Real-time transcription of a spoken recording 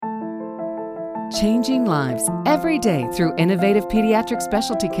Changing lives every day through innovative pediatric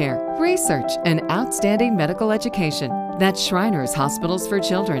specialty care, research, and outstanding medical education. That's Shriners Hospitals for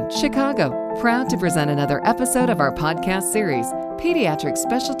Children, Chicago. Proud to present another episode of our podcast series, Pediatric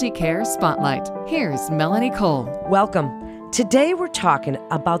Specialty Care Spotlight. Here's Melanie Cole. Welcome. Today we're talking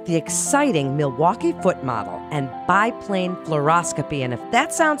about the exciting Milwaukee foot model and biplane fluoroscopy. And if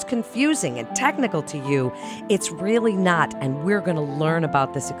that sounds confusing and technical to you, it's really not. And we're going to learn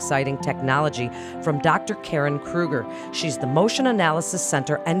about this exciting technology from Dr. Karen Kruger. She's the Motion Analysis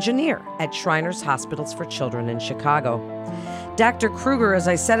Center engineer at Shriners Hospitals for Children in Chicago. Dr. Kruger, as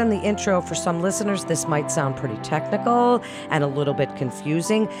I said in the intro, for some listeners, this might sound pretty technical and a little bit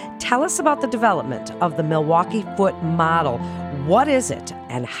confusing. Tell us about the development of the Milwaukee foot model. What is it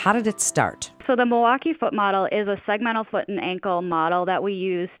and how did it start? So the Milwaukee foot model is a segmental foot and ankle model that we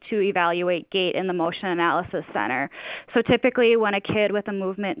use to evaluate gait in the Motion Analysis Center. So typically when a kid with a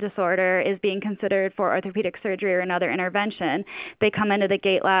movement disorder is being considered for orthopedic surgery or another intervention, they come into the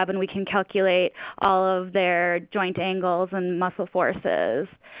gait lab and we can calculate all of their joint angles and muscle forces.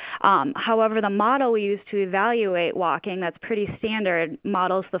 However, the model we use to evaluate walking, that's pretty standard,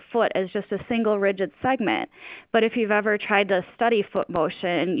 models the foot as just a single rigid segment. But if you've ever tried to study foot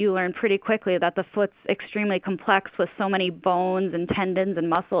motion, you learn pretty quickly that the foot's extremely complex with so many bones and tendons and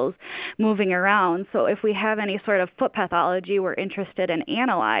muscles moving around. So if we have any sort of foot pathology we're interested in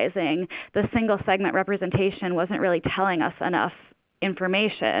analyzing, the single segment representation wasn't really telling us enough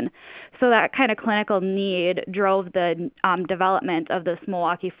information. So that kind of clinical need drove the development of this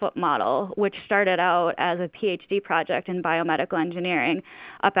Milwaukee foot model, which started out as a PhD project in biomedical engineering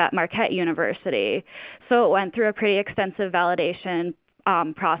up at Marquette University. So it went through a pretty extensive validation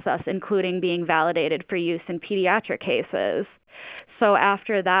process, including being validated for use in pediatric cases. So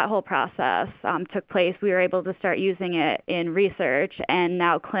after that whole process took place, we were able to start using it in research and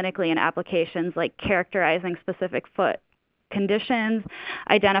now clinically in applications like characterizing specific foot conditions,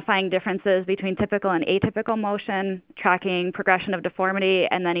 identifying differences between typical and atypical motion, tracking progression of deformity,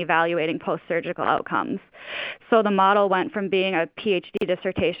 and then evaluating post-surgical outcomes. So the model went from being a PhD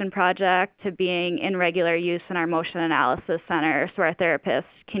dissertation project to being in regular use in our Motion Analysis Center, so our therapists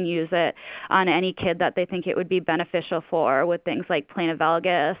can use it on any kid that they think it would be beneficial for with things like plana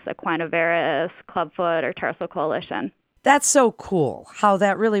valgus, equina varus, clubfoot, or tarsal coalition. That's so cool how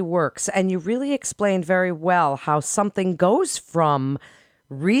that really works. And you really explained very well how something goes from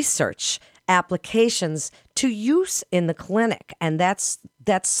research applications to use in the clinic. And that's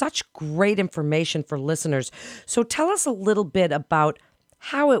such great information for listeners. So tell us a little bit about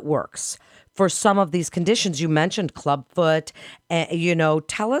how it works for some of these conditions. You mentioned clubfoot.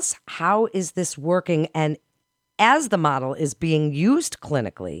 Tell us, how is this working? And as the model is being used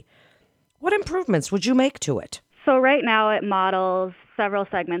clinically, what improvements would you make to it? So right now it models several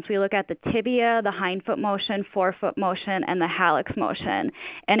segments. We look at the tibia, the hindfoot motion, forefoot motion, and the hallux motion.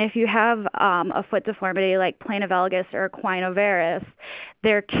 And if you have a foot deformity like plana valgus or equina varus,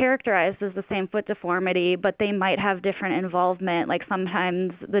 they're characterized as the same foot deformity, but they might have different involvement. Like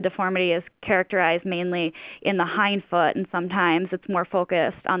sometimes the deformity is characterized mainly in the hindfoot, and sometimes it's more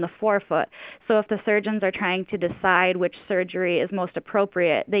focused on the forefoot. So if the surgeons are trying to decide which surgery is most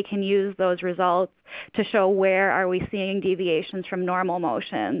appropriate, they can use those results to show where are we seeing deviations from normal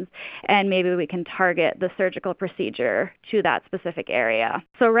motions, and maybe we can target the surgical procedure to that specific area.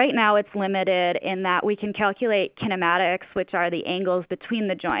 So right now it's limited in that we can calculate kinematics, which are the angles between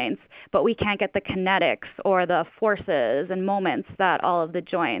the joints, but we can't get the kinetics or the forces and moments that all of the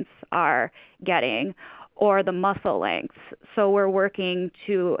joints are getting, or the muscle lengths. So we're working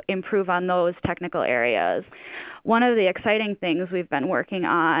to improve on those technical areas. One of the exciting things we've been working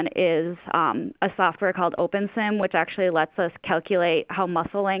on is a software called OpenSim, which actually lets us calculate how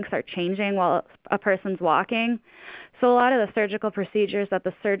muscle lengths are changing while a person's walking. So a lot of the surgical procedures that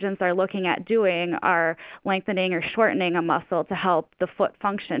the surgeons are looking at doing are lengthening or shortening a muscle to help the foot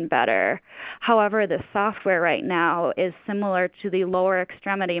function better. However, the software right now is similar to the lower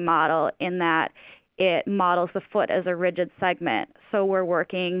extremity model in that it models the foot as a rigid segment. So we're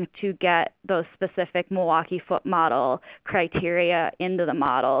working to get those specific Milwaukee foot model criteria into the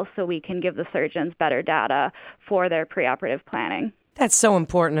model so we can give the surgeons better data for their preoperative planning. That's so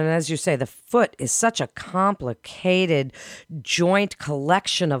important. And as you say, the foot is such a complicated joint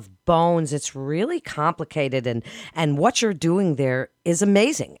collection of bones. It's really complicated. And what you're doing there is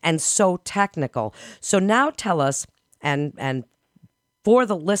amazing and so technical. So now tell us, and for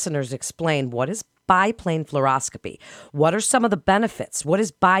the listeners, explain, what is biplane fluoroscopy? What are some of the benefits? What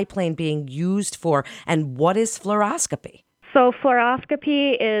is biplane being used for? And what is fluoroscopy? So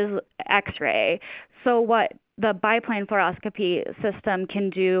fluoroscopy is X-ray. So what the biplane fluoroscopy system can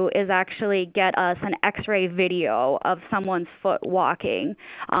do is actually get us an X-ray video of someone's foot walking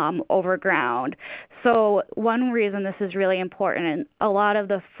over ground. So one reason this is really important, and a lot of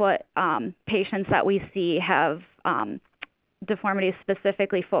the foot patients that we see have deformities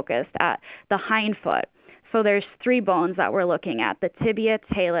specifically focused at the hind foot. So there's 3 bones that we're looking at, the tibia,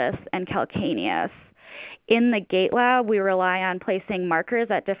 talus, and calcaneus. In the gait lab, we rely on placing markers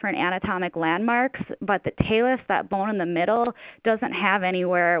at different anatomic landmarks, but the talus, that bone in the middle, doesn't have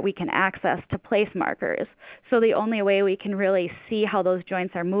anywhere we can access to place markers. So the only way we can really see how those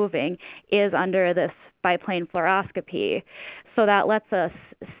joints are moving is under this biplane fluoroscopy. So that lets us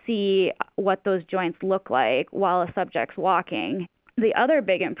see what those joints look like while a subject's walking. The other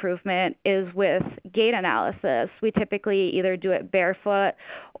big improvement is with gait analysis. We typically either do it barefoot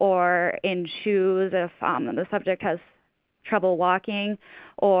or in shoes if the subject has trouble walking,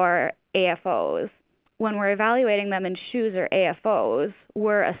 or AFOs. When we're evaluating them in shoes or AFOs,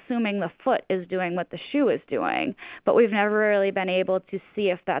 we're assuming the foot is doing what the shoe is doing, but we've never really been able to see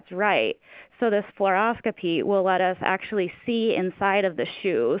if that's right. So this fluoroscopy will let us actually see inside of the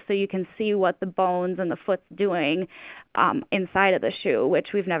shoe, so you can see what the bones and the foot's doing inside of the shoe, which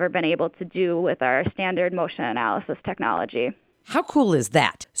we've never been able to do with our standard motion analysis technology. How cool is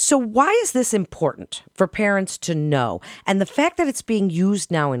that? So why is this important for parents to know? And the fact that it's being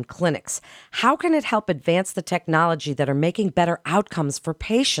used now in clinics, how can it help advance the technology that are making better outcomes for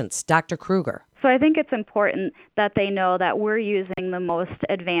patients, Dr. Kruger? So I think it's important that they know that we're using the most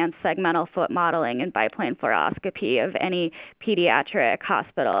advanced segmental foot modeling and biplane fluoroscopy of any pediatric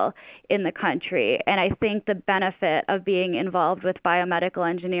hospital in the country. And I think the benefit of being involved with biomedical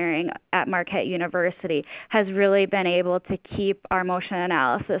engineering at Marquette University has really been able to keep our Motion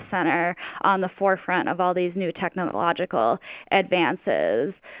Analysis Center on the forefront of all these new technological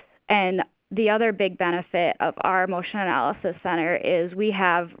advances. And the other big benefit of our Motion Analysis Center is we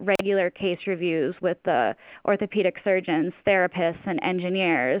have regular case reviews with the orthopedic surgeons, therapists, and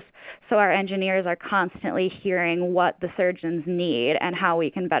engineers. So our engineers are constantly hearing what the surgeons need and how we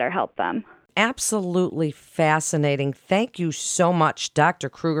can better help them. Absolutely fascinating. Thank you so much, Dr.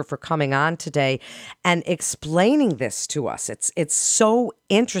 Kruger, for coming on today and explaining this to us. It's so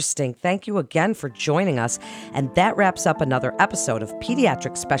interesting. Thank you again for joining us. And that wraps up another episode of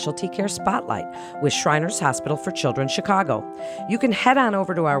Pediatric Specialty Care Spotlight with Shriners Hospital for Children Chicago. You can head on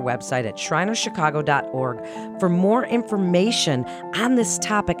over to our website at shrinerschicago.org for more information on this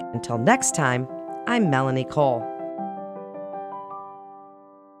topic. Until next time, I'm Melanie Cole.